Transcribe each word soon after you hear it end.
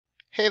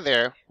Hey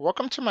there,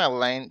 welcome to my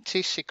Learn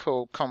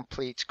T-SQL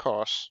Complete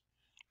course.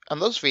 In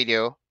this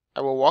video, I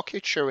will walk you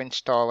through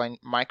installing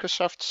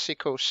Microsoft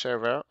SQL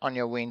Server on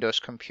your Windows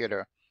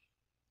computer.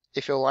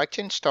 If you'd like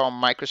to install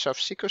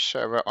Microsoft SQL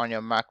Server on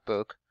your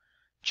MacBook,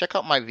 check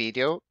out my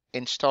video,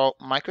 Install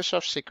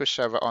Microsoft SQL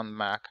Server on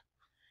Mac.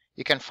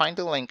 You can find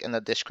the link in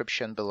the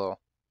description below.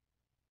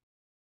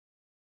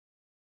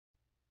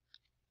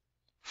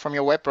 From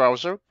your web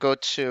browser, go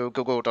to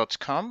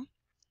google.com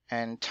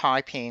and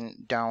type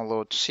in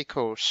download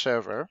SQL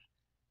Server.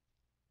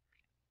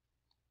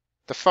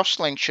 The first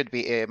link should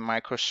be a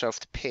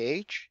Microsoft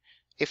page.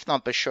 If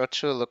not, be sure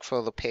to look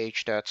for the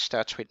page that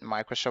starts with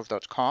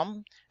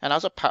Microsoft.com and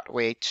has a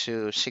pathway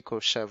to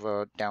SQL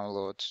Server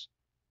downloads.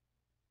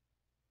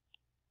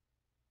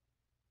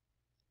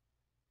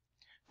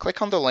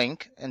 Click on the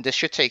link and this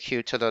should take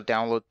you to the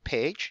download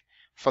page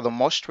for the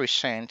most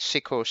recent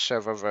SQL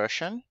Server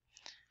version.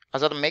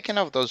 As of the making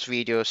of those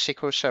videos,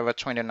 SQL Server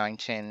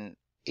 2019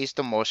 is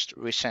the most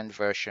recent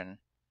version.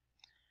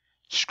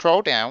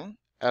 Scroll down,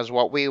 as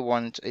what we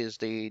want is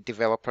the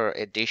Developer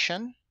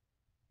Edition.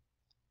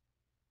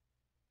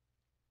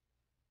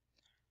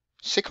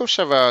 SQL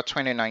Server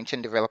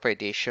 2019 Developer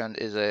Edition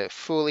is a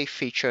fully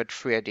featured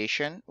free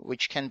edition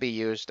which can be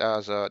used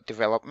as a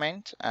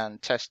development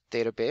and test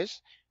database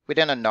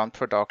within a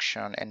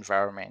non-production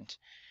environment.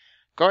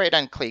 Go ahead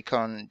and click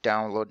on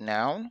Download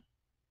Now.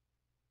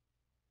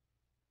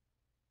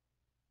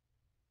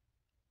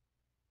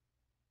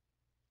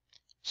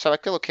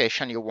 Select the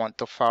location you want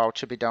the file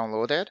to be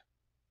downloaded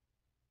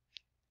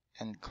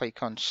and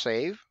click on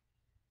Save.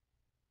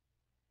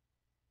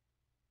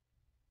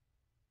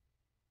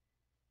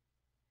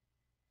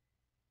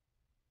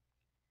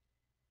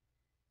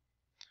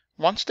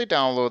 Once the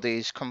download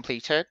is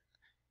completed,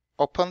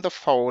 open the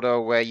folder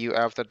where you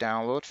have the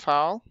download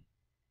file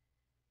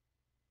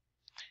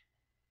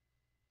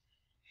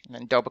and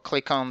then double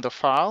click on the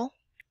file.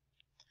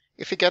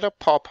 If you get a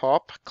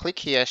pop-up,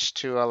 click Yes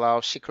to allow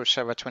SQL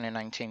Server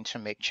 2019 to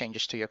make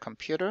changes to your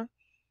computer.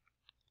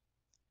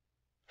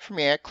 From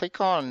here,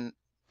 click on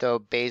the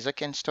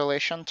basic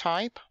installation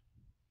type.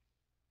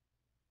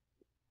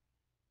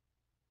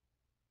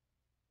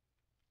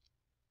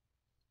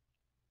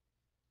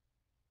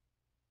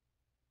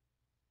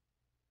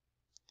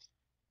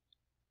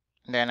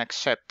 Then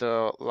accept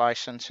the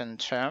licensing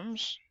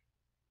terms.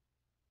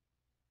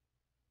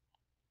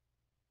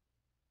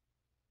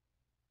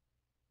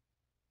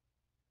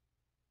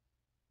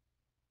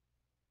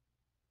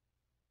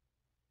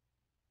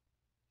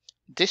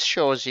 This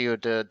shows you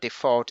the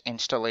default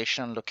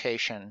installation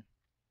location.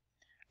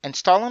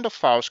 Installing the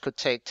files could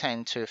take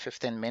 10 to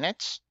 15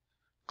 minutes.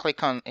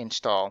 Click on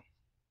Install.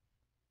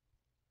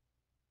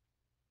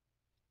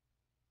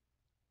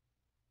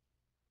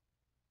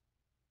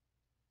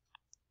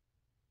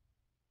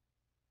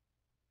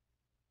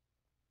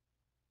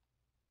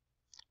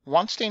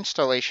 Once the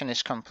installation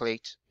is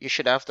complete, you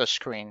should have the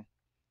screen.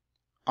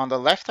 On the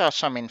left are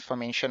some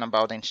information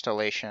about the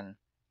installation.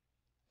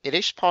 It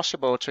is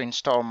possible to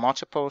install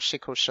multiple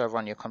SQL Server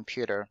on your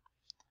computer.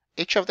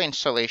 Each of the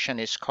installation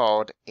is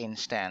called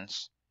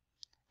instance,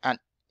 and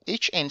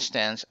each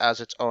instance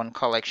has its own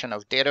collection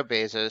of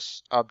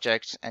databases,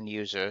 objects, and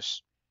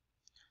users.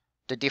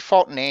 The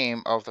default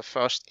name of the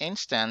first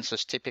instance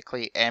is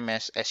typically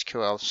MS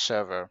SQL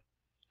Server.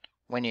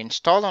 When you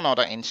install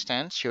another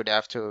instance, you'd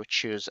have to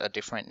choose a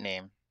different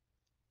name.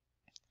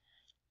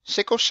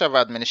 SQL Server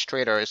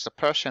Administrator is the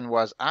person who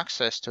has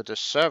access to the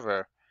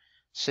server.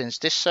 Since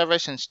this server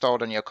is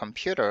installed on your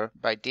computer,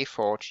 by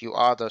default, you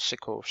are the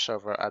SQL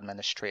Server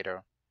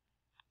Administrator.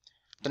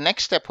 The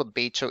next step would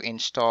be to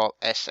install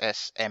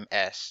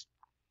SSMS.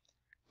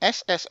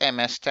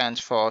 SSMS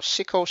stands for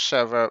SQL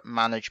Server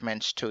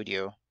Management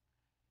Studio.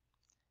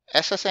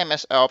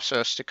 SSMS helps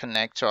us to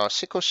connect to our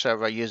SQL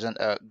Server using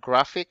a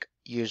Graphic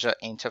User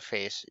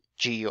Interface,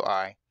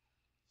 GUI.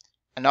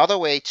 Another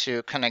way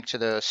to connect to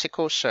the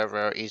SQL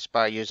Server is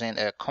by using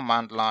a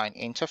Command Line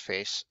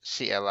Interface,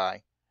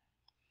 CLI.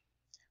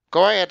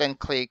 Go ahead and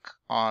click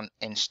on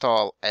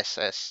Install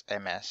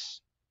SSMS.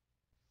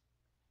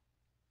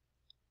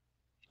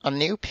 A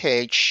new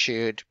page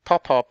should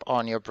pop up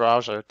on your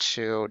browser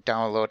to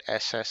download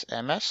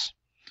SSMS.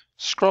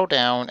 Scroll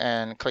down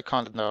and click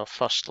on the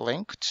first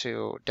link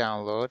to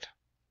download.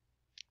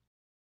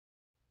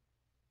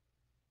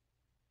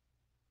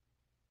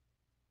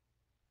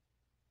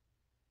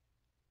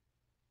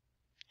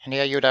 And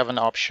here you'd have an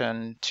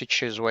option to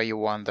choose where you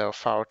want the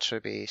file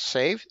to be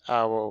saved.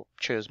 I will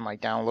choose my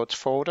downloads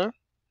folder.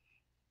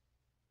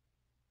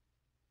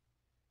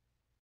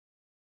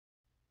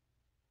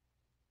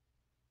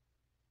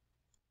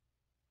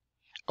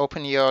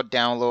 Open your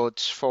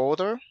downloads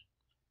folder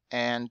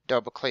and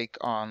double click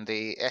on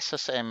the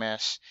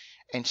SSMS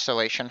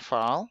installation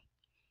file.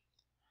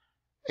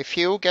 If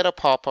you get a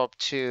pop-up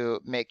to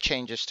make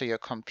changes to your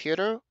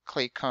computer,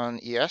 click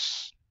on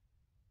Yes.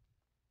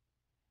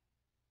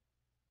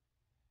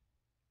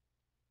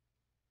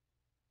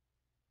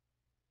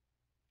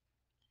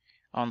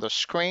 On the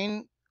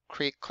screen,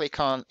 click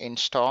on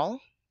Install.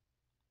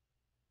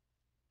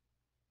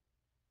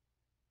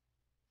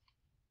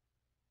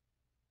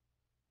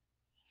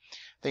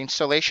 The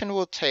installation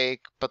will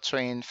take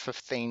between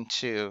 15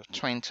 to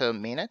 20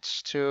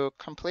 minutes to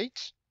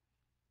complete.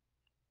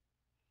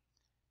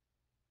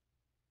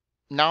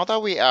 Now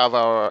that we have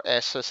our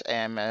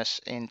SSMS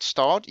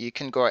installed, you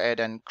can go ahead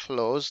and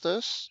close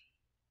this.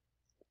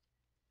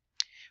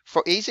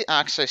 For easy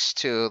access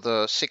to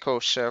the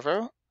SQL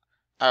Server,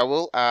 I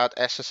will add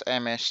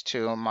SSMS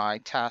to my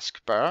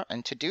taskbar,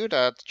 and to do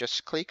that,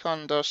 just click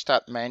on the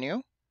Start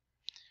menu,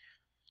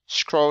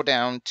 scroll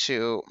down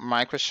to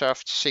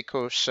Microsoft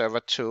SQL Server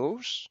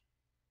Tools,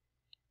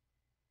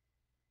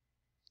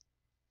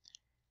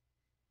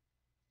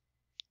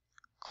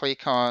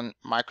 click on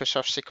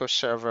Microsoft SQL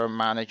Server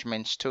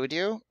Management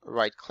Studio,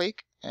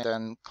 right-click, and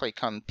then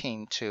click on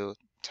Pin to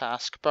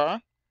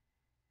Taskbar.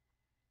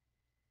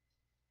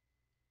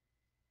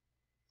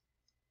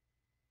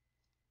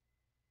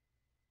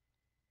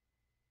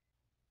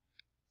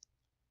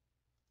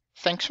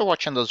 Thanks for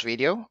watching this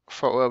video.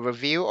 For a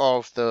review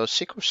of the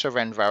SQL Server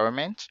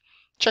environment,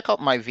 check out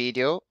my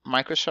video,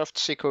 Microsoft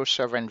SQL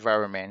Server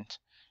Environment.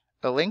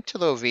 A link to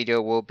the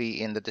video will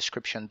be in the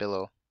description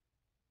below.